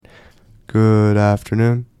Good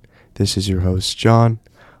afternoon. This is your host, John,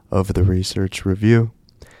 of the Research Review,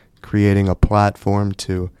 creating a platform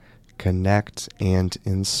to connect and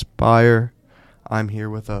inspire. I'm here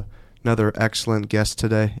with another excellent guest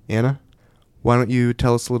today, Anna. Why don't you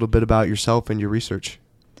tell us a little bit about yourself and your research?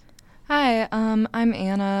 Hi, I'm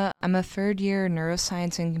Anna. I'm a third-year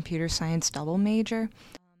neuroscience and computer science double major.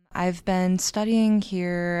 I've been studying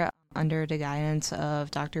here under the guidance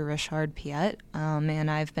of Dr. Richard Piet, and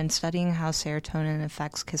I've been studying how serotonin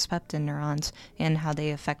affects kisspeptin neurons and how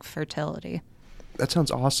they affect fertility. That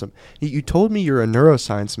sounds awesome. You told me you're a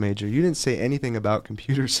neuroscience major. You didn't say anything about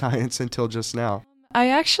computer science until just now. I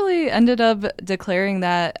actually ended up declaring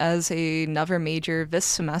that as another major this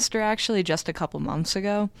semester, actually, just a couple months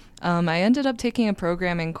ago. I ended up taking a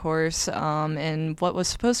programming course in what was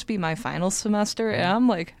supposed to be my final semester, and I'm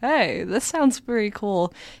like, hey, this sounds pretty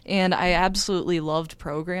cool. And I absolutely loved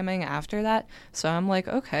programming after that. So I'm like,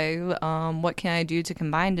 okay, what can I do to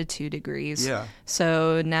combine the 2 degrees? Yeah.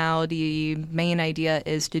 So now the main idea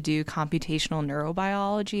is to do computational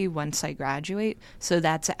neurobiology once I graduate. So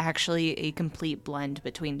that's actually a complete blend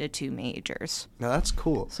between the 2 majors. Now that's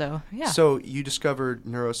cool. So, yeah. So you discovered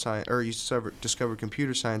neuroscience, or you discovered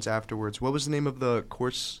computer science afterwards. What was the name of the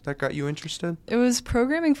course that got you interested? It was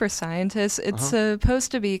programming for scientists. It's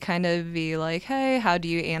supposed to be like, hey, how do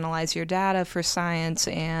you analyze your data for science?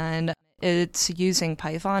 And it's using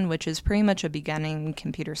Python, which is pretty much a beginning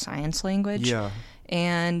computer science language. Yeah.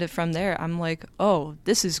 And from there, I'm like, oh,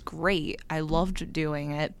 this is great. I loved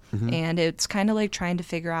doing it. And it's kind of like trying to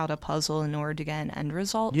figure out a puzzle in order to get an end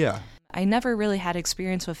result. Yeah. I never really had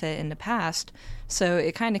experience with it in the past, so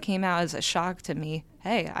it kind of came out as a shock to me.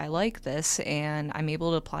 Hey, I like this, and I'm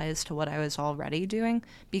able to apply this to what I was already doing,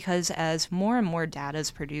 because as more and more data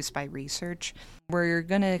is produced by research, we're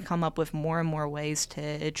going to come up with more and more ways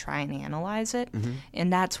to try and analyze it,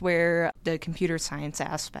 and that's where the computer science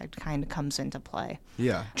aspect kind of comes into play.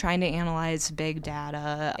 Yeah. Trying to analyze big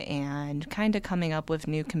data and kind of coming up with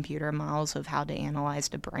new computer models of how to analyze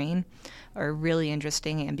the brain are really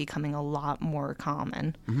interesting and becoming a lot more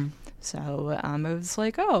common. So I was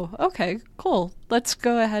like, oh, okay, cool. Let's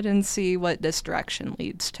go ahead and see what this direction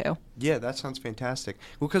leads to. Yeah, that sounds fantastic.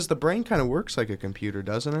 Well, because the brain kind of works like a computer,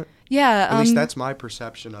 doesn't it? Yeah. At least that's my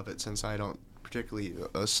perception of it, since I don't particularly,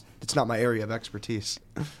 it's not my area of expertise.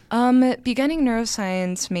 Beginning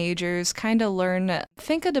neuroscience majors kind of learn,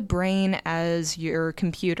 think of the brain as your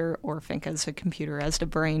computer, or think as a computer as the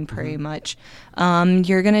brain, pretty much.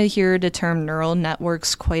 You're going to hear the term neural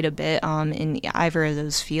networks quite a bit in either of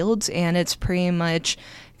those fields, and it's pretty much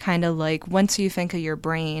kind of like, once you think of your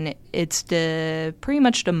brain, it's pretty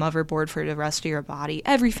much the motherboard for the rest of your body.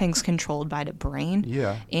 Everything's controlled by the brain.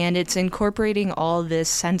 Yeah. And it's incorporating all this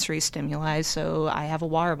sensory stimuli. So I have a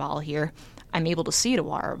water bottle here. I'm able to see the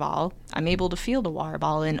water bottle. I'm able to feel the water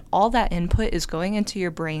bottle. And all that input is going into your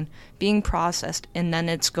brain, being processed, and then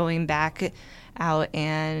it's going back out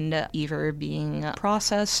and either being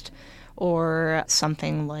processed or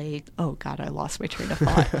something like, oh God, I lost my train of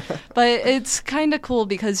thought. But it's kind of cool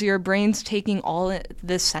because your brain's taking all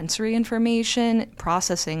this sensory information,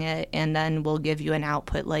 processing it, and then will give you an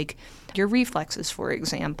output like your reflexes, for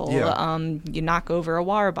example. Yeah. You knock over a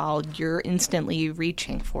water bottle, you're instantly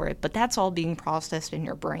reaching for it. But that's all being processed in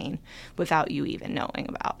your brain without you even knowing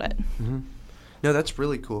about it. No, that's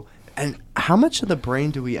really cool. And how much of the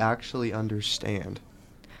brain do we actually understand?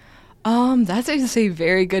 That's a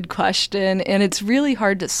very good question, and it's really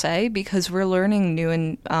hard to say because we're learning new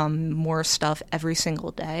and more stuff every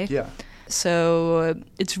single day. Yeah. So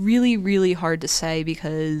it's really, really hard to say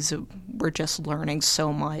because we're just learning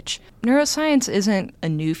so much. Neuroscience isn't a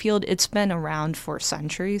new field. It's been around for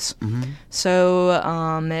centuries. So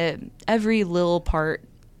every little part,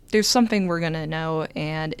 there's something we're going to know,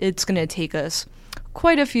 and it's going to take us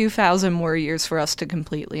quite a few thousand more years for us to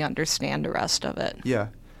completely understand the rest of it. Yeah.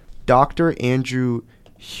 Dr. Andrew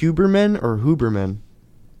Huberman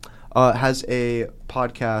has a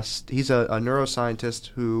podcast. He's a neuroscientist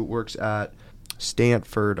who works at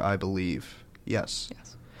Stanford, I believe. Yes.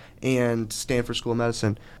 And Stanford School of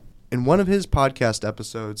Medicine. In one of his podcast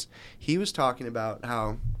episodes, he was talking about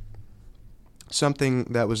how something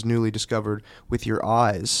that was newly discovered with your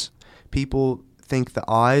eyes. People think the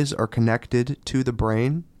eyes are connected to the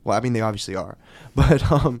brain. Well, I mean, they obviously are. But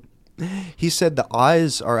he said the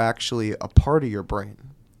eyes are actually a part of your brain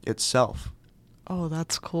itself. Oh,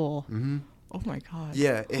 that's cool. Oh, my God.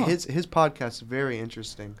 Yeah, his podcast is very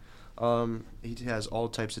interesting. He has all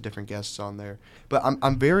types of different guests on there. But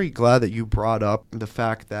I'm very glad that you brought up the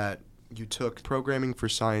fact that you took programming for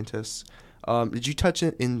scientists. Did you touch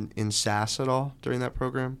it in SAS at all during that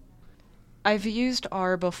program? I've used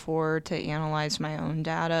R before to analyze my own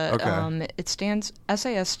data. Okay.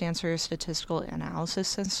 SAS stands for Statistical Analysis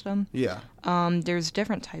System. Yeah. There's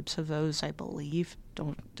different types of those, I believe.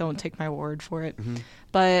 Don't take my word for it. Mm-hmm.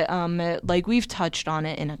 But like we've touched on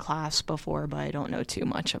it in a class before, but I don't know too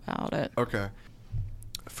much about it. Okay.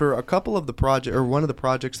 For a couple of the one of the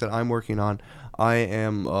projects that I'm working on, I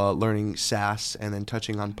am learning SAS and then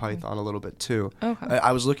touching on Python a little bit too. Okay.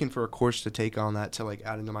 I was looking for a course to take on that to like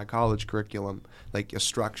add into my college curriculum, like a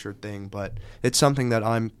structured thing, but it's something that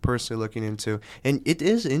I'm personally looking into, and it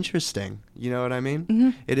is interesting. You know what I mean? Mm-hmm.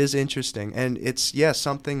 It is interesting, and it's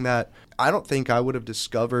something that I don't think I would have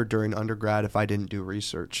discovered during undergrad if I didn't do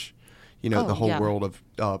research. The whole world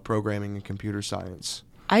of programming and computer science.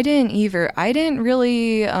 I didn't either. I didn't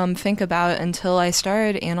really think about it until I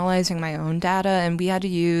started analyzing my own data, and we had to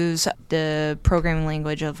use the programming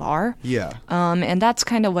language of R. Yeah. And that's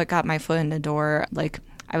kind of what got my foot in the door. Like,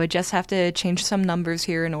 I would just have to change some numbers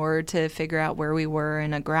here in order to figure out where we were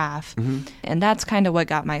in a graph. Mm-hmm. And that's kind of what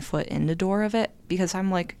got my foot in the door of it, because I'm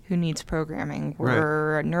like, who needs programming?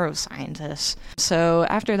 We're neuroscientists. So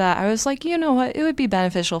after that, I was like, you know what? It would be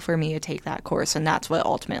beneficial for me to take that course, and that's what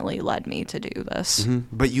ultimately led me to do this.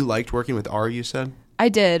 Mm-hmm. But you liked working with R, you said? I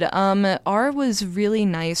did. R was really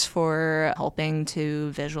nice for helping to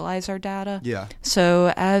visualize our data. Yeah.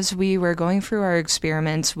 So as we were going through our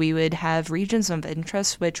experiments, we would have regions of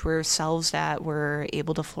interest, which were cells that were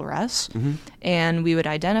able to fluoresce. Mm-hmm. And we would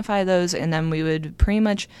identify those, and then we would pretty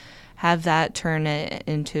much have that turn it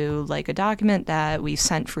into like a document that we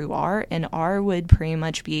sent through R, and R would pretty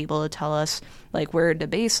much be able to tell us like where the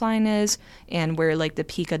baseline is and where like the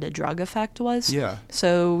peak of the drug effect was. Yeah.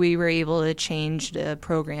 So we were able to change the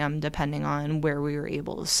program depending on where we were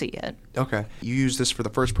able to see it. Okay. You used this for the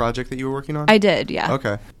first project that you were working on? I did, yeah.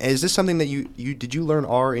 Okay. Is this something that you did you learn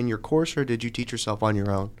R in your course, or did you teach yourself on your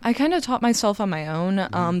own? I kind of taught myself on my own.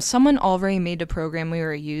 Mm-hmm. Someone already made the program we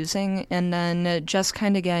were using, and then just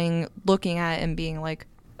kind of looking at it and being like,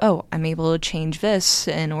 oh, I'm able to change this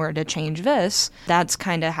in order to change this. That's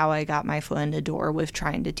kind of how I got my foot in the door with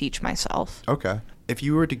trying to teach myself. Okay. If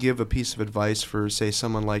you were to give a piece of advice for, say,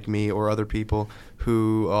 someone like me or other people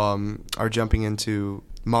who are jumping into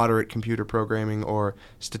moderate computer programming or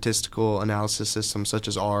statistical analysis systems such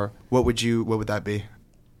as R, what would that be?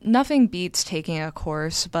 Nothing beats taking a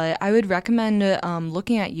course, but I would recommend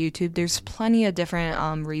looking at YouTube. There's plenty of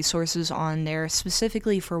different resources on there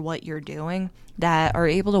specifically for what you're doing that are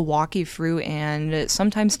able to walk you through and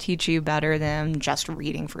sometimes teach you better than just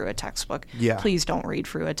reading through a textbook. Yeah. Please don't read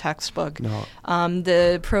through a textbook. No.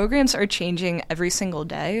 The programs are changing every single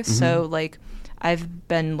day, Mm-hmm. so like I've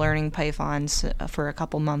been learning Python for a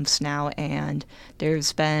couple months now, and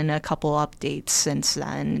there's been a couple updates since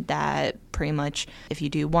then that pretty much if you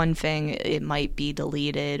do one thing, it might be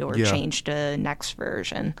deleted or changed to next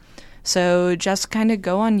version. So just kind of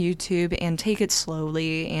go on YouTube and take it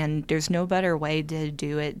slowly, and there's no better way to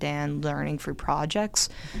do it than learning through projects.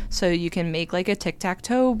 So you can make like a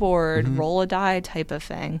tic-tac-toe board, roll a die type of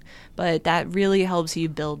thing, but that really helps you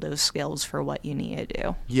build those skills for what you need to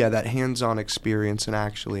do. Yeah, that hands-on experience and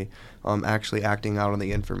actually acting out on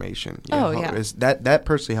the information. That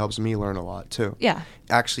personally helps me learn a lot too. Yeah.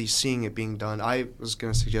 Actually seeing it being done. I was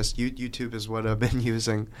going to suggest YouTube is what I've been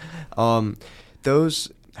using. Those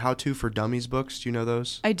How To for Dummies books, do you know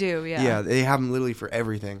those? I do, yeah. Yeah, they have them literally for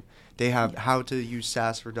everything. They have how to use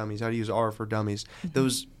SAS for dummies, how to use R for dummies.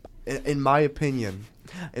 Those, in my opinion,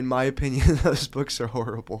 those books are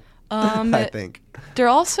horrible. I think. They're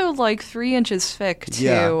also like 3 inches thick too.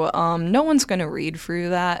 Yeah. No one's going to read through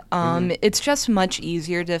that. It's just much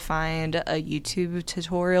easier to find a YouTube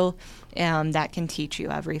tutorial that can teach you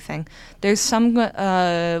everything. There's some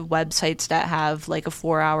websites that have like a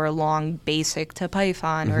 4-hour long basic to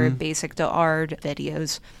Python or basic to R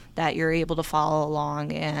videos that you're able to follow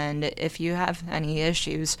along, and if you have any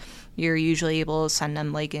issues, you're usually able to send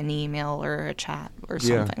them like an email or a chat or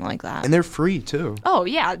something like that. And they're free too. Oh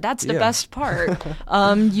yeah, that's the best part.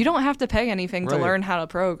 You don't have to pay anything to Right. learn how to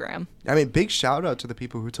program. I mean, big shout out to the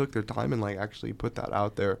people who took their time and like actually put that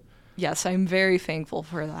out there. Yes, I'm very thankful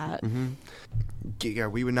for that. Yeah,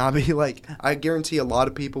 we would not be like, I guarantee a lot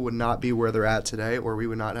of people would not be where they're at today, or we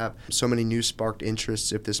would not have so many new sparked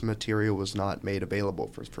interests if this material was not made available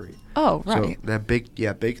for free. Oh, right. So that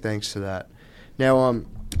big thanks to that. Now,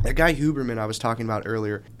 that guy Huberman I was talking about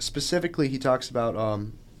earlier, specifically he talks about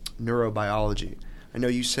neurobiology. I know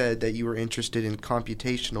you said that you were interested in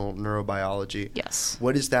computational neurobiology. Yes.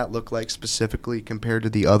 What does that look like specifically compared to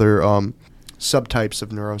the other subtypes of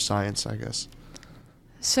neuroscience, I guess?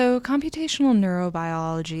 So computational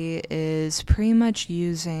neurobiology is pretty much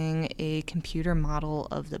using a computer model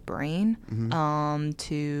of the brain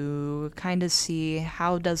to kind of see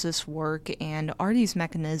how does this work and are these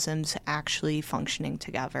mechanisms actually functioning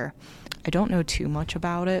together. I don't know too much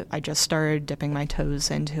about it. I just started dipping my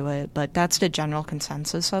toes into it, but that's the general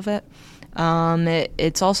consensus of it.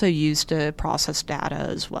 It's also used to process data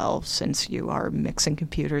as well, since you are mixing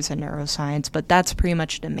computers and neuroscience, but that's pretty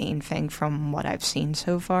much the main thing from what I've seen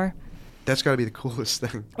so far. That's got to be the coolest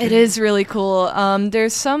thing. It is really cool.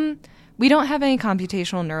 We don't have any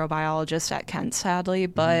computational neurobiologists at Kent, sadly,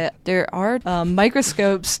 but there are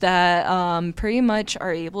microscopes that pretty much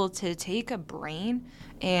are able to take a brain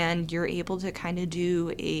and you're able to kind of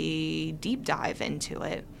do a deep dive into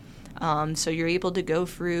it. So you're able to go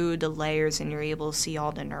through the layers and you're able to see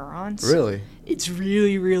all the neurons. Really? It's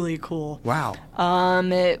really, really cool. Wow.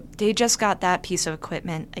 They just got that piece of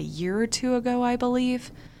equipment a year or two ago, I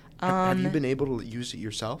believe. Have you been able to use it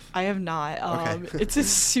yourself? I have not. Okay. It's a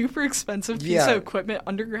super expensive piece of equipment.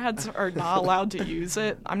 Undergrads are not allowed to use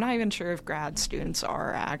it. I'm not even sure if grad students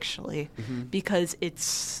are, actually, because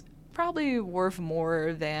it's probably worth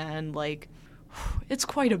more than, it's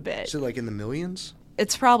quite a bit. Is it in the millions?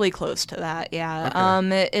 It's probably close to that, yeah.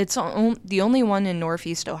 Okay. It's the only one in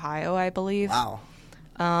Northeast Ohio, I believe. Wow.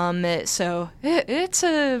 So it's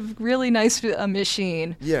a really nice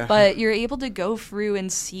machine. Yeah. But you're able to go through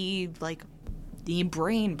and see, the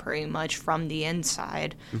brain pretty much from the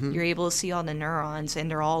inside. You're able to see all the neurons, and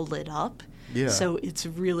they're all lit up. Yeah. So it's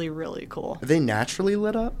really, really cool. Are they naturally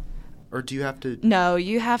lit up? Or do you have to... No,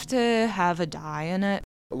 you have to have a dye in it.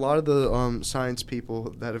 A lot of the science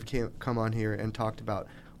people that have come on here and talked about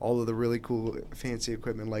all of the really cool fancy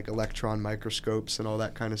equipment like electron microscopes and all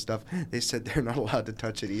that kind of stuff, they said they're not allowed to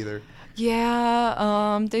touch it either.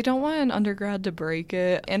 Yeah, they don't want an undergrad to break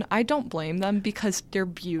it, and I don't blame them because they're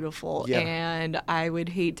beautiful, and I would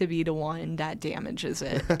hate to be the one that damages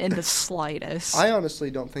it in the slightest. I honestly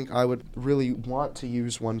don't think I would really want to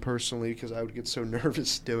use one personally because I would get so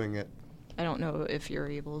nervous doing it. I don't know if you're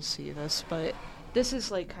able to see this, but this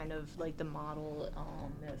is kind of the model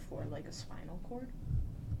for a spinal cord.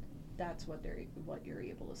 That's what you're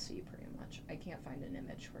able to see pretty much. I can't find an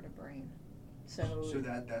image for the brain. So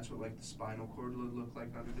that's what the spinal cord would look like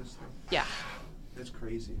under this thing? Yeah. That's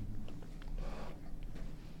crazy.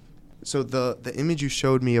 So the image you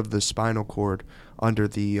showed me of the spinal cord under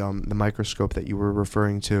the microscope that you were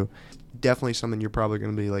referring to, definitely something you're probably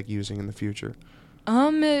going to be using in the future.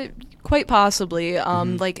 Quite possibly.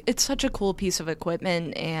 It's such a cool piece of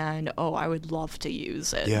equipment, and I would love to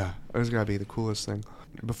use it. Yeah, it was gotta be the coolest thing.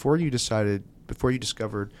 Before you discovered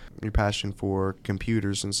your passion for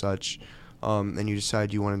computers and such, and you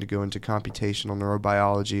decided you wanted to go into computational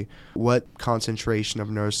neurobiology, what concentration of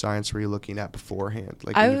neuroscience were you looking at beforehand,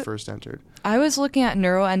 when you first entered? I was looking at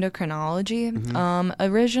neuroendocrinology.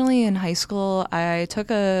 Originally in high school, I took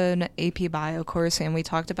an AP Bio course, and we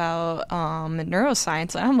talked about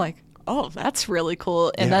neuroscience, and I'm like, oh, that's really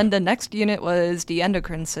cool. And then the next unit was the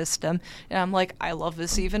endocrine system. And I'm like, I love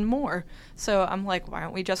this even more. So I'm like, why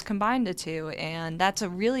don't we just combine the two? And that's a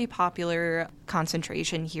really popular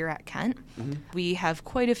concentration here at Kent. We have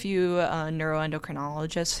quite a few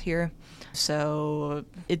neuroendocrinologists here. So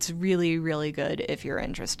it's really, really good if you're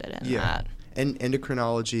interested in that. And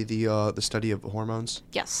endocrinology, the study of hormones?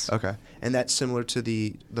 Yes. Okay. And that's similar to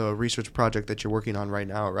the research project that you're working on right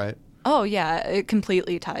now, right? Oh, yeah. It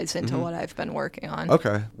completely ties into what I've been working on.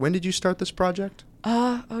 Okay. When did you start this project?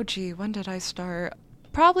 When did I start?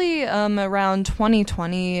 Probably around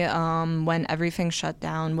 2020, when everything shut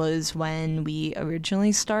down was when we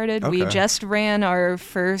originally started. Okay. We just ran our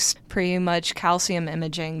first pretty much calcium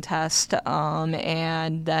imaging test,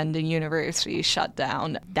 and then the university shut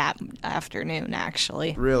down that afternoon,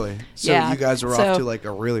 actually. Really? So you guys were off to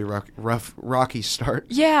a really rocky start.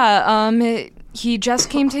 Yeah, he just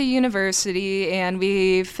came to university, and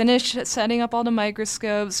we finished setting up all the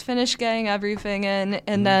microscopes, finished getting everything in,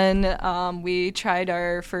 and then we tried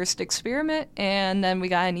our first experiment, and then we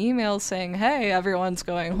got an email saying, hey, everyone's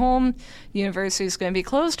going home. University's going to be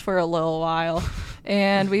closed for a little while.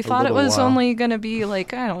 And we thought it was only going to be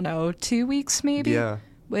 2 weeks maybe,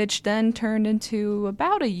 which then turned into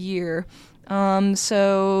about a year.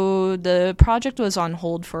 So the project was on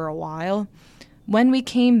hold for a while. When we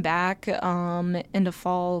came back in the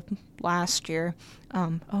fall last year,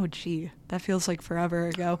 that feels like forever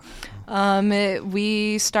ago,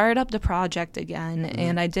 we started up the project again,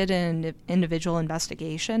 and I did an individual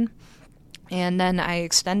investigation, and then I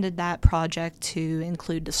extended that project to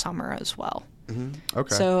include the summer as well.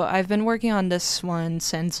 Okay. So I've been working on this one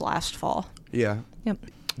since last fall. Yeah. Yep.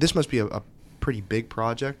 This must be a pretty big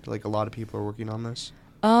project? Like, a lot of people are working on this?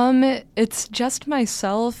 It's just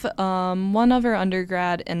myself, one other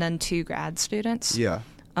undergrad, and then 2 grad students. Yeah.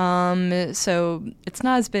 So it's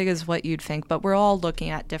not as big as what you'd think, but we're all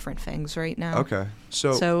looking at different things right now. Okay.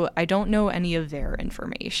 So I don't know any of their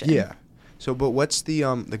information. Yeah. So, but what's the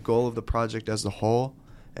goal of the project as a whole?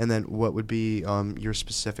 And then what would be your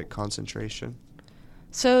specific concentration?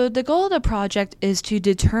 So the goal of the project is to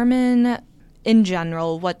determine, in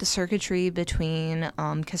general, what the circuitry between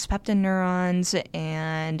kisspeptin neurons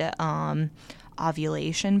and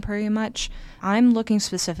ovulation, pretty much. I'm looking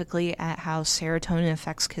specifically at how serotonin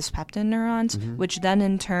affects kisspeptin neurons, which then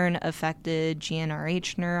in turn affected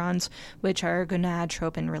GnRH neurons, which are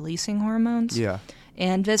gonadotropin-releasing hormones. Yeah.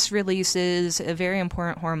 And this releases a very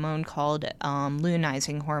important hormone called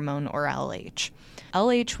luteinizing hormone, or LH.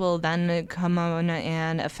 LH will then come on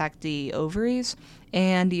and affect the ovaries,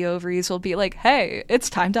 and the ovaries will be like, hey, it's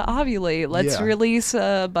time to ovulate. Let's release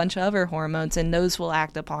a bunch of other hormones, and those will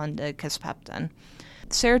act upon the kisspeptin.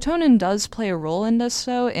 Serotonin does play a role in this,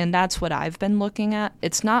 though, and that's what I've been looking at.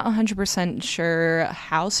 It's not 100% sure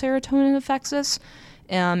how serotonin affects this.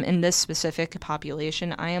 In this specific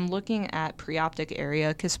population, I am looking at preoptic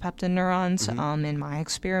area kisspeptin neurons in my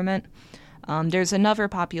experiment. There's another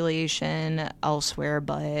population elsewhere,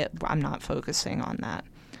 but I'm not focusing on that.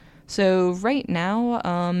 So right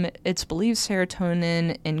now, it's believed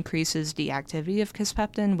serotonin increases the activity of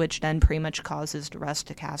kisspeptin, which then pretty much causes the rest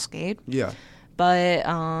to cascade. Yeah. But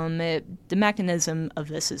the mechanism of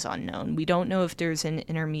this is unknown. We don't know if there's an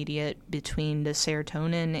intermediate between the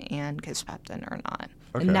serotonin and kisspeptin or not.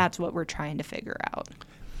 Okay. And that's what we're trying to figure out.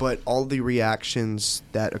 But all the reactions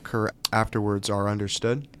that occur afterwards are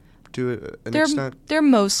understood to an extent? They're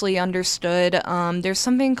mostly understood. There's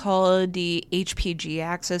something called the HPG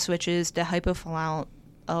axis, which is the hypothalamic...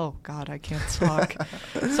 Oh, God, I can't talk.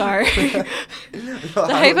 Sorry. The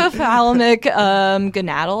hypothalamic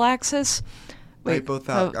gonadal axis. Wait,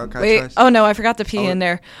 oh no, I forgot the P in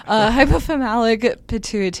there. Hypothalamic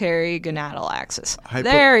pituitary gonadal axis.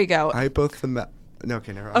 There you go. No,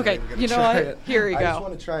 okay, never. Okay, you know what? Here we go. I just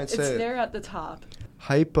want to try and say it's there at the top.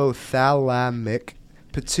 Hypothalamic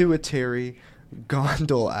pituitary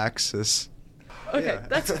gondal axis. Okay,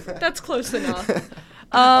 that's close enough.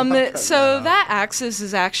 So that axis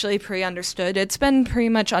is actually pretty understood. It's been pretty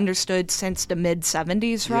much understood since the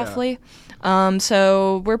mid-70s, roughly.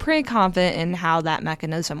 So we're pretty confident in how that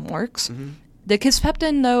mechanism works. The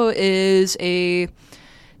kisspeptin, though,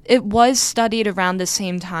 it was studied around the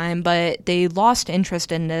same time, but they lost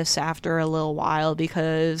interest in this after a little while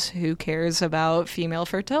because who cares about female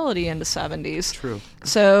fertility in the 70s? True.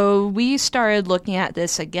 So we started looking at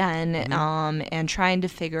this again and trying to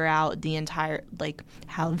figure out the entire, like,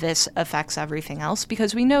 how this affects everything else,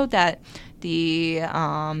 because we know that the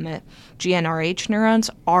GnRH neurons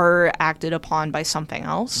are acted upon by something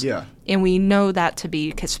else. Yeah. And we know that to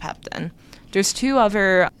be kisspeptin. There's 2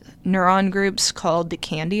 other neuron groups called the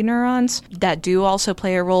candy neurons that do also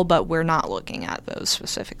play a role, but we're not looking at those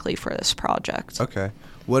specifically for this project. Okay.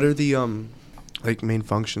 What are the main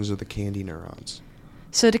functions of the candy neurons?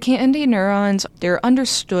 So the candy neurons, they're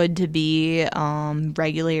understood to be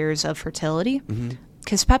regulators of fertility.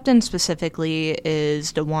 Kisspeptin specifically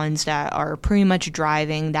is the ones that are pretty much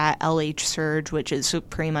driving that LH surge, which is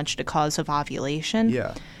pretty much the cause of ovulation.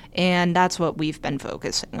 Yeah. And that's what we've been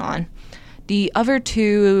focusing on. The other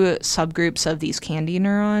 2 subgroups of these candy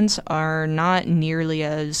neurons are not nearly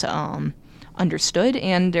as understood,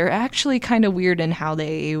 and they're actually kind of weird in how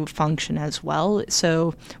they function as well.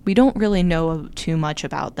 So we don't really know too much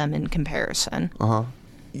about them in comparison.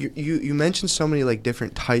 You mentioned so many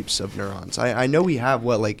different types of neurons. I know we have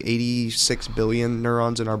 86 billion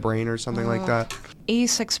neurons in our brain or something like that.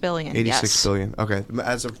 86 billion. 86 billion. Okay,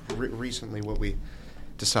 as of recently, what we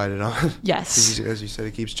decided on. Yes. As you said,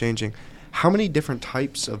 it keeps changing. How many different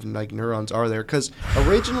types of neurons are there? Because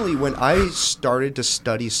originally, when I started to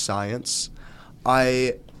study science,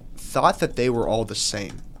 I thought that they were all the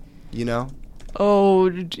same. You know?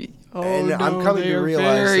 And no, I'm coming to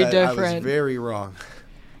realize that different. I was very wrong.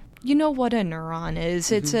 You know what a neuron is?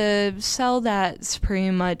 It's a cell that's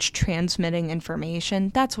pretty much transmitting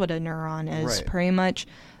information. That's what a neuron is, pretty much.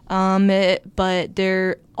 But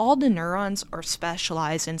all the neurons are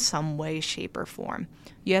specialized in some way, shape, or form.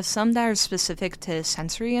 You have some that are specific to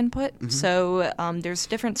sensory input. So there's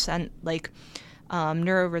different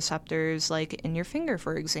neuroreceptors, like in your finger,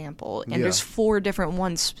 for example. And there's 4 different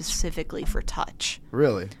ones specifically for touch.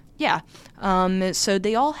 Really? Yeah. So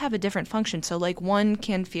they all have a different function. So one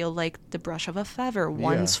can feel like the brush of a feather.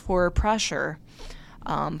 One's for pressure,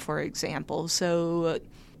 for example. So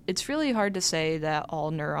it's really hard to say that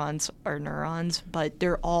all neurons are neurons, but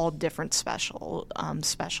they're all different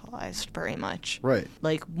specialized very much. Right.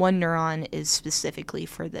 Like one neuron is specifically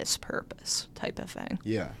for this purpose type of thing.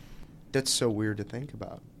 Yeah. That's so weird to think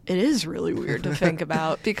about. It is really weird to think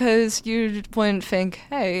about because you wouldn't think,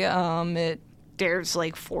 hey, there's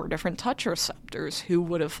like 4 different touch receptors. Who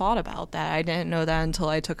would have thought about that? I didn't know that until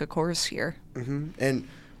I took a course here. Mm-hmm. And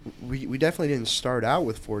we definitely didn't start out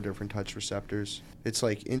with 4 different touch receptors. It's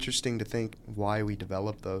like interesting to think why we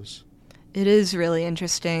developed those. It is really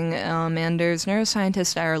interesting, and there's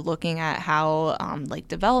neuroscientists that are looking at how like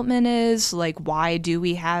development is, like why do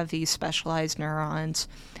we have these specialized neurons?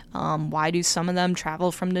 Why do some of them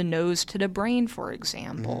travel from the nose to the brain, for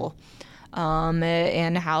example?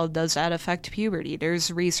 And how does that affect puberty?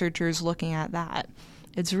 There's researchers looking at that.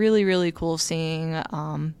 It's really, really cool seeing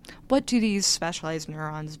what do these specialized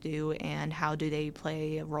neurons do and how do they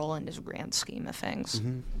play a role in this grand scheme of things.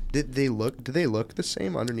 Mm-hmm. Do they look the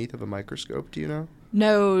same underneath of a microscope, do you know?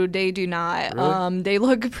 No, they do not. Really? They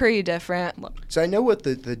look pretty different. So I know what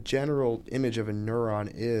the general image of a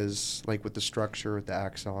neuron is, like with the structure, with the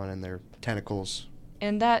axon and their tentacles.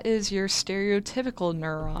 And that is your stereotypical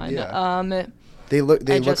neuron. Yeah. They look a lot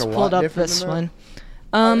different. I just pulled up this than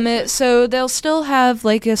one. So they'll still have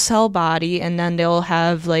like a cell body, and then they'll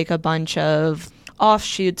have like a bunch of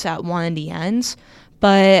offshoots at one of the ends.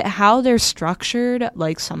 But how they're structured,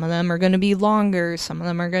 like some of them are going to be longer, some of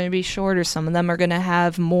them are going to be shorter, some of them are going to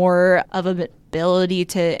have more of an ability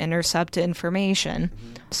to intercept information.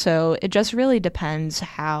 Mm-hmm. So it just really depends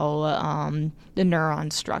how the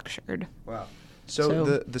neuron's structured. Wow. So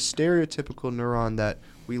the stereotypical neuron that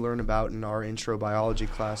we learn about in our intro biology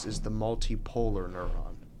class is the multipolar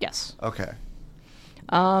neuron. Yes. Okay.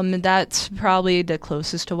 That's probably the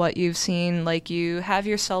closest to what you've seen. Like you have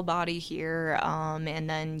your cell body here, and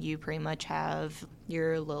then you pretty much have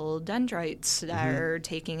your little dendrites that are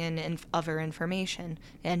taking in other information.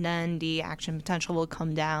 And then the action potential will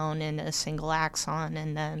come down in a single axon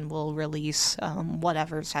and then will release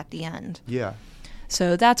whatever's at the end. Yeah.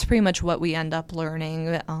 So that's pretty much what we end up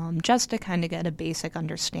learning, just to kind of get a basic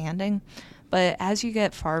understanding. But as you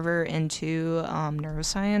get farther into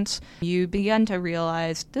neuroscience, you begin to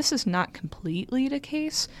realize this is not completely the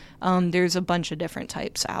case. There's a bunch of different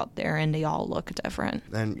types out there, and they all look different.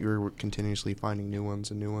 And you're continuously finding new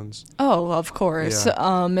ones and new ones. Oh, of course.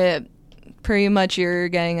 Yeah. Pretty much you're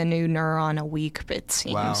getting a new neuron a week, it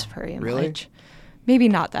seems. Wow. Pretty Really? much. Maybe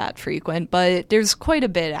not that frequent, but there's quite a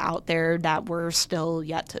bit out there that we're still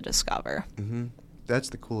yet to discover. Mm-hmm. That's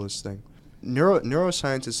the coolest thing.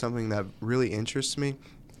 Neuroscience is something that really interests me,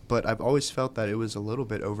 but I've always felt that it was a little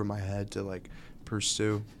bit over my head to like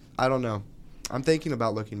pursue. I don't know. I'm thinking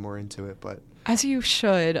about looking more into it, but as you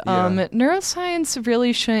should. Yeah. Neuroscience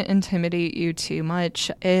really shouldn't intimidate you too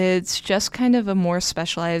much. It's just kind of a more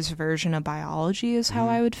specialized version of biology is how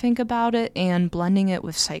I would think about it, and blending it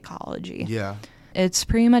with psychology. Yeah. It's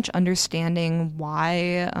pretty much understanding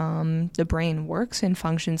why the brain works and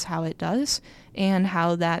functions how it does, and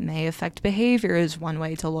how that may affect behavior is one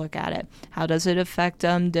way to look at it. How does it affect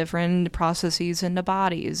different processes in the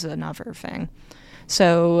body is another thing.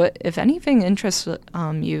 So if anything interests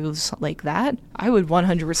you like that, I would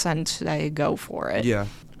 100% say go for it. Yeah.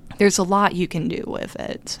 There's a lot you can do with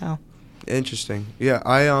it. So Interesting.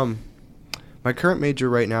 Yeah, my current major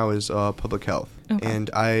right now is public health. Okay. And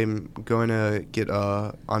I'm going to get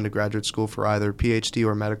onto graduate school for either PhD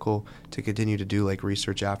or medical to continue to do like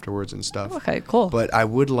research afterwards and stuff. Okay, cool. But I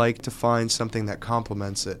would like to find something that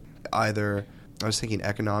complements it. Either, I was thinking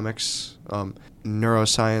economics,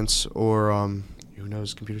 neuroscience, or who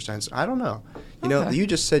knows, computer science. I don't know. You know, you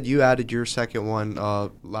just said you added your second one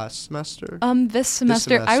last semester? This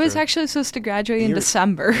semester. I was actually supposed to graduate in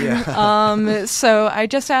December. Yeah. So I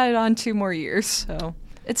just added on 2 more years. So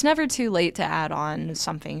it's never too late to add on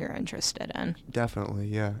something you're interested in. Definitely,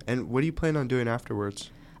 yeah. And what do you plan on doing afterwards?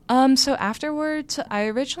 So afterwards, I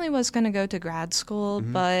originally was going to go to grad school,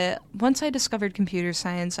 but once I discovered computer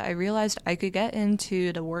science, I realized I could get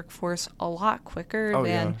into the workforce a lot quicker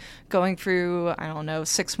than going through,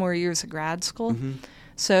 6 more years of grad school.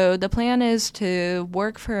 So the plan is to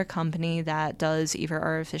work for a company that does either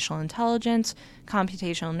artificial intelligence,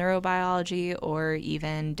 computational neurobiology, or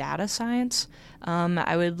even data science.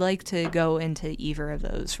 I would like to go into either of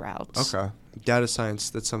those routes. Okay. Data science,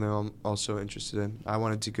 that's something I'm also interested in. I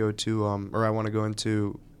wanted to go to, I want to go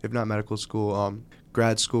into, if not medical school,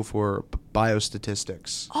 grad school for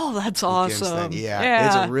biostatistics. Oh, that's awesome. Yeah,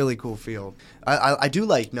 it's a really cool field. I do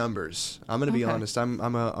like numbers. I'm going to be honest. I'm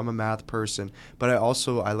a math person, but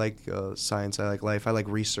I like science. I like life. I like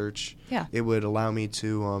research. Yeah. It would allow me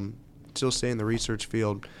to still stay in the research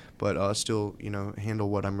field, but still, handle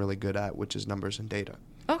what I'm really good at, which is numbers and data.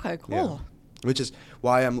 Okay, cool. Yeah. Which is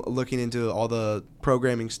why I'm looking into all the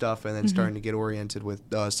programming stuff and then starting to get oriented with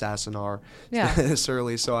SAS and R this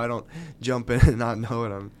early, so I don't jump in and not know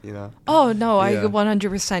what I'm. Oh, no, I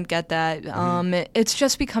 100% get that. It's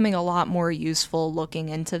just becoming a lot more useful looking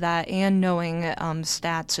into that, and knowing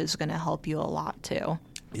stats is going to help you a lot, too.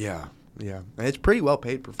 Yeah. And it's pretty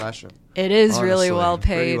well-paid profession. It is honestly. really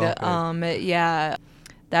well-paid. Pretty well-paid. Yeah.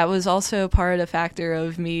 That was also part of the factor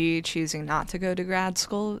of me choosing not to go to grad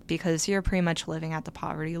school, because you're pretty much living at the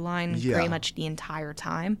poverty line pretty much the entire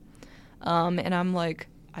time. And I'm like,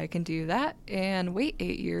 I can do that and wait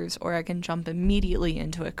 8 years, or I can jump immediately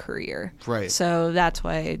into a career. Right. So that's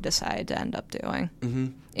what I decided to end up doing. Mm-hmm.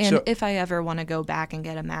 And if I ever want to go back and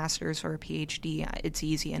get a master's or a PhD, it's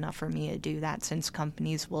easy enough for me to do that, since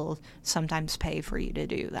companies will sometimes pay for you to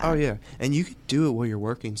do that. Oh, yeah. And you could do it while you're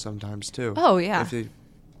working sometimes, too. Oh, yeah. If you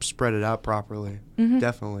spread it out properly.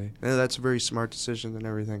 Definitely. And that's a very smart decision and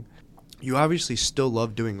everything. You obviously still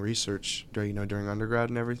love doing research during undergrad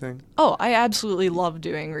and everything. Oh, I absolutely love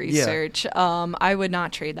doing research. Yeah. I would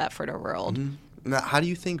not trade that for the world. Now, how do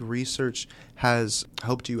you think research has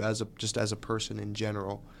helped you as a person in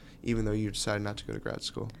general, even though you decided not to go to grad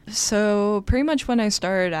school? So pretty much when I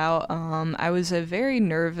started out, I was a very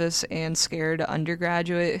nervous and scared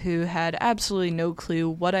undergraduate who had absolutely no clue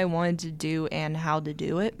what I wanted to do and how to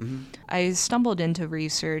do it. I stumbled into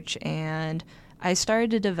research, and I started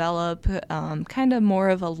to develop kind of more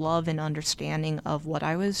of a love and understanding of what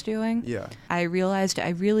I was doing. Yeah. I realized I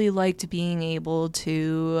really liked being able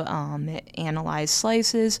to analyze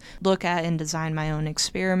slices, look at and design my own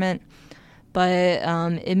experiment.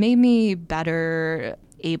 But it made me better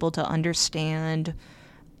able to understand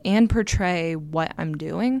and portray what I'm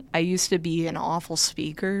doing. I used to be an awful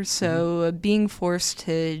speaker, so being forced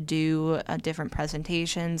to do different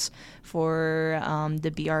presentations for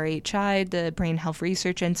the BRHI, the Brain Health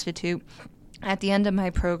Research Institute, at the end of my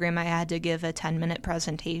program, I had to give a 10-minute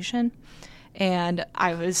presentation. And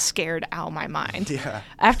I was scared out of my mind. Yeah.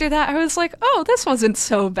 After that, I was like, oh, this wasn't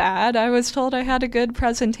so bad. I was told I had a good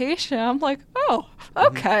presentation. I'm like, oh,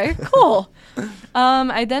 okay, cool.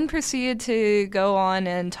 I then proceeded to go on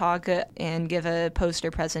and talk and give a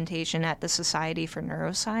poster presentation at the Society for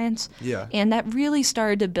Neuroscience. Yeah. And that really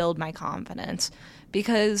started to build my confidence,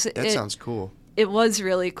 because that sounds cool. It was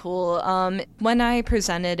really cool. When I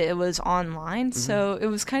presented, it was online, so it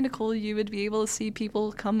was kind of cool. You would be able to see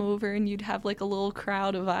people come over, and you'd have like a little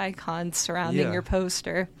crowd of icons surrounding your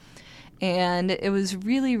poster. And it was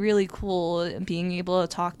really, really cool being able to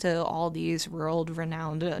talk to all these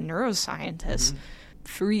world-renowned neuroscientists.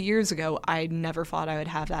 3 years ago, I never thought I would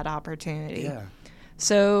have that opportunity. Yeah.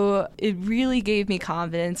 So it really gave me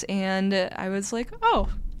confidence, and I was like, oh,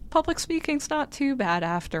 public speaking's not too bad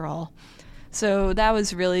after all. So that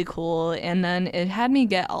was really cool, and then it had me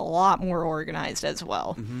get a lot more organized as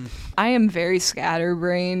well. I am very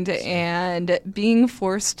scatterbrained, and being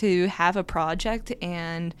forced to have a project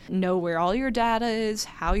and know where all your data is,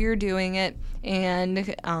 how you're doing it,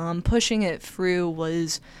 and pushing it through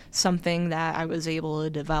was something that I was able to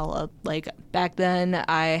develop. Like, back then,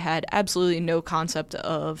 I had absolutely no concept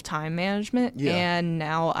of time management, and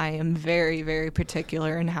now I am very, very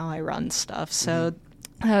particular in how I run stuff. So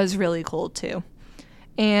that was really cool, too.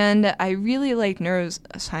 And I really like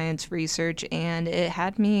neuroscience research, and it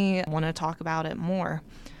had me want to talk about it more.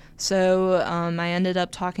 So I ended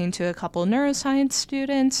up talking to a couple neuroscience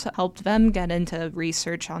students, helped them get into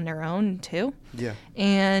research on their own, too. Yeah.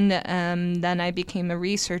 And then I became a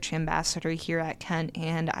research ambassador here at Kent,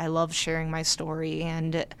 and I love sharing my story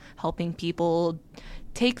and helping people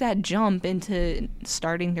take that jump into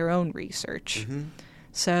starting their own research.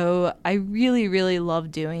 So I really, really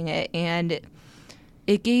love doing it, and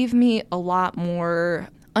it gave me a lot more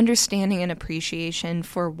understanding and appreciation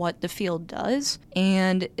for what the field does,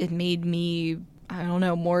 and it made me, I don't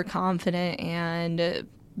know, more confident and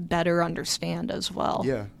better understand as well.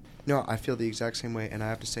 Yeah. No, I feel the exact same way, and I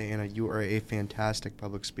have to say, Anna, you are a fantastic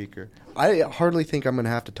public speaker. I hardly think I'm going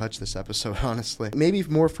to have to touch this episode, honestly. Maybe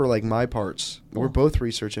more for, like, my parts. We're both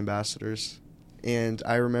research ambassadors. And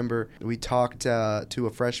I remember we talked to a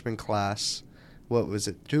freshman class, what was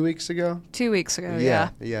it, 2 weeks ago? 2 weeks ago, yeah.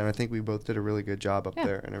 Yeah, and I think we both did a really good job up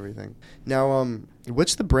there and everything. Now,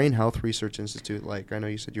 what's the Brain Health Research Institute like? I know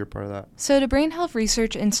you said you were part of that. So the Brain Health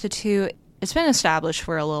Research Institute, it's been established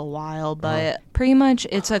for a little while, but pretty much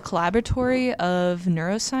it's a collaboratory of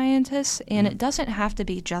neuroscientists, and it doesn't have to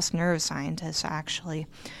be just neuroscientists, actually.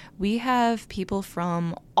 We have people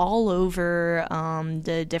from all over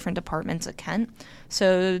the different departments at Kent.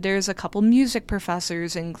 So there's a couple music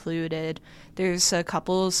professors included. There's a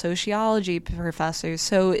couple sociology professors.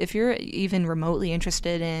 So if you're even remotely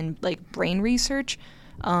interested in like brain research,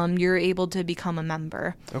 you're able to become a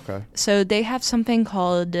member. Okay. So they have something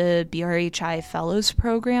called the BRHI Fellows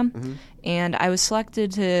Program, and I was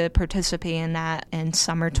selected to participate in that in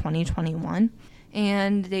summer 2021.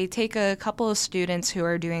 And they take a couple of students who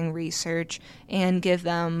are doing research and give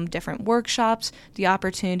them different workshops, the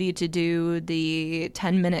opportunity to do the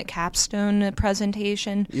 10-minute capstone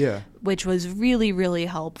presentation, which was really, really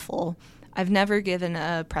helpful. I've never given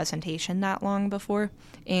a presentation that long before,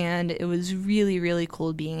 and it was really, really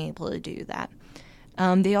cool being able to do that.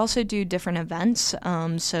 They also do different events,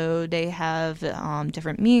 so they have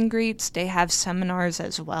different meet and greets. They have seminars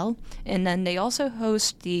as well. And then they also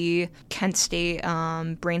host the Kent State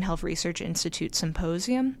Brain Health Research Institute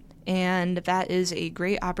Symposium. And that is a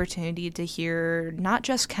great opportunity to hear not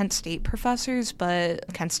just Kent State professors,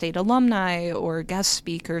 but Kent State alumni or guest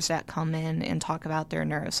speakers that come in and talk about their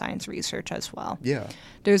neuroscience research as well. Yeah.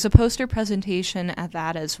 There's a poster presentation at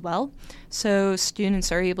that as well. So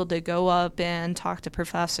students are able to go up and talk to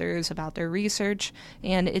professors about their research,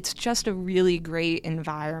 and it's just a really great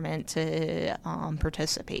environment to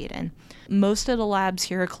participate in. Most of the labs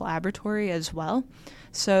here are collaboratory as well.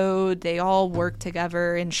 So they all work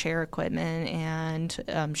together and share equipment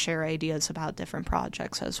and share ideas about different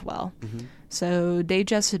projects as well. So they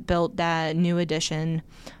just built that new addition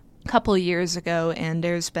a couple of years ago, and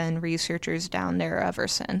there's been researchers down there ever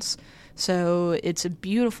since. So it's a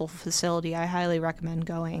beautiful facility. I highly recommend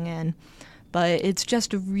going in. But it's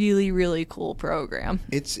just a really, really cool program.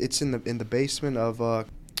 It's in the basement of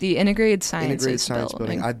the Integrated Science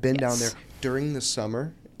Building. I've been down there during the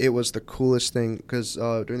summer. It was the coolest thing because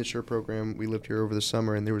during the SURE program, we lived here over the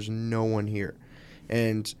summer, and there was no one here.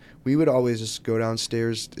 And we would always just go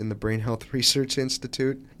downstairs in the Brain Health Research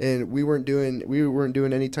Institute, and we weren't doing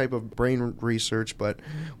any type of brain research, but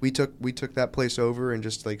we took that place over and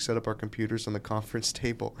just like set up our computers on the conference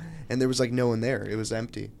table, and there was like no one there. It was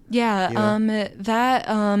empty. Yeah, you know?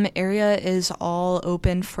 That area is all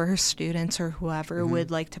open for students or whoever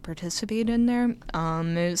would like to participate in there.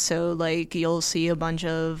 So like you'll see a bunch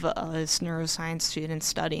of us neuroscience students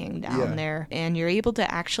studying down there, and you're able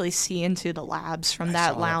to actually see into the labs from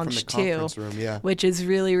that lounge too, room, which is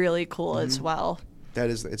really, really cool as well.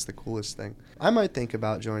 It's the coolest thing. I might think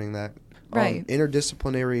about joining that. Right.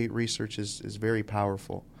 Interdisciplinary research is very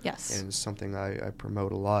powerful. Yes. And it's something I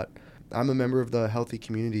promote a lot. I'm a member of the Healthy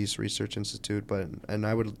Communities Research Institute, and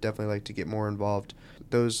I would definitely like to get more involved.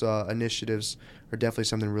 Those initiatives are definitely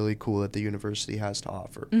something really cool that the university has to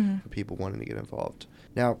offer for people wanting to get involved.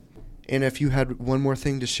 Now, Anna, if you had one more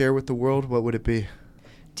thing to share with the world, what would it be?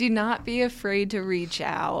 Do not be afraid to reach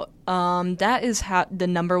out. That is the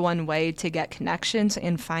number one way to get connections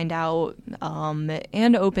and find out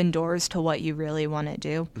and open doors to what you really want to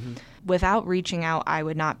do. Without reaching out, I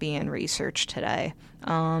would not be in research today.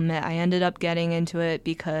 I ended up getting into it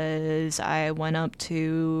because I went up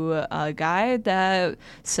to a guy that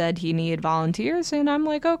said he needed volunteers, and I'm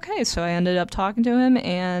like, okay. So I ended up talking to him,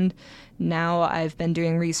 and now I've been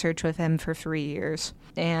doing research with him for 3 years.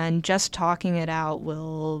 And just talking it out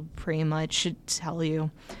will pretty much tell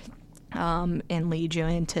you and lead you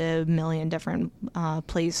into a million different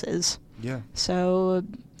places. Yeah. So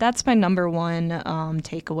that's my number one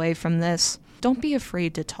takeaway from this. Don't be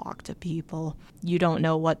afraid to talk to people. You don't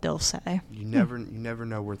know what they'll say. You never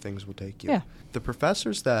know where things will take you. Yeah. The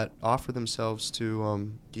professors that offer themselves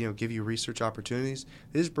to give you research opportunities,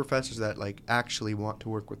 these are professors that like actually want to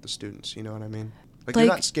work with the students. You know what I mean? Like they're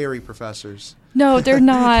not scary professors. No, they're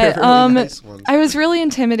not. They're really nice ones. I was really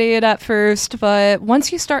intimidated at first, but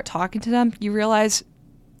once you start talking to them, you realize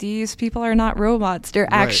these people are not robots. They're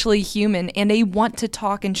actually human, and they want to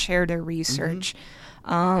talk and share their research.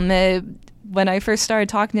 When I first started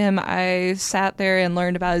talking to him, I sat there and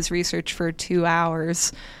learned about his research for 2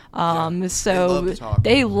 hours. So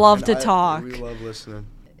they love to talk. We love listening.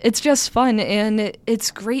 It's just fun, and it's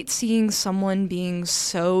great seeing someone being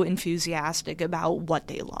so enthusiastic about what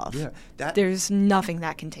they love. Yeah, there's nothing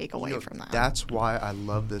that can take away from that. That's why I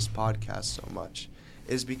love this podcast so much,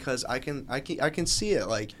 is because I can see it,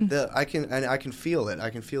 like I can feel it. I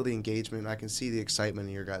can feel the engagement. I can see the excitement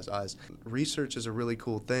in your guys' eyes. Research is a really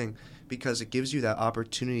cool thing because it gives you that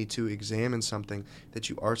opportunity to examine something that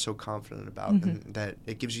you are so confident about, and that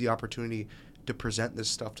it gives you the opportunity to present this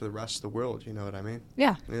stuff to the rest of the world. You know what I mean?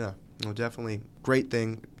 Yeah. Yeah. Well, definitely great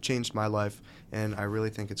thing. Changed my life, and I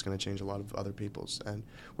really think it's going to change a lot of other people's. And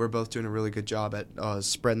we're both doing a really good job at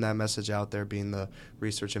spreading that message out there, being the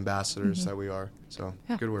research ambassadors that we are. So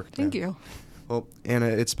good work. Thank you. Well, Anna,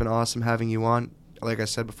 it's been awesome having you on. like I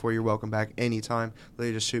said before, you're welcome back anytime.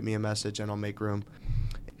 Literally just shoot me a message and I'll make room.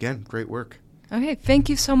 Again, great work. Okay, thank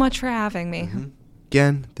you so much for having me.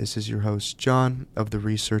 Again, this is your host, John, of the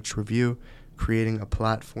Research Review, creating a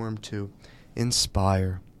platform to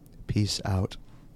inspire. Peace out.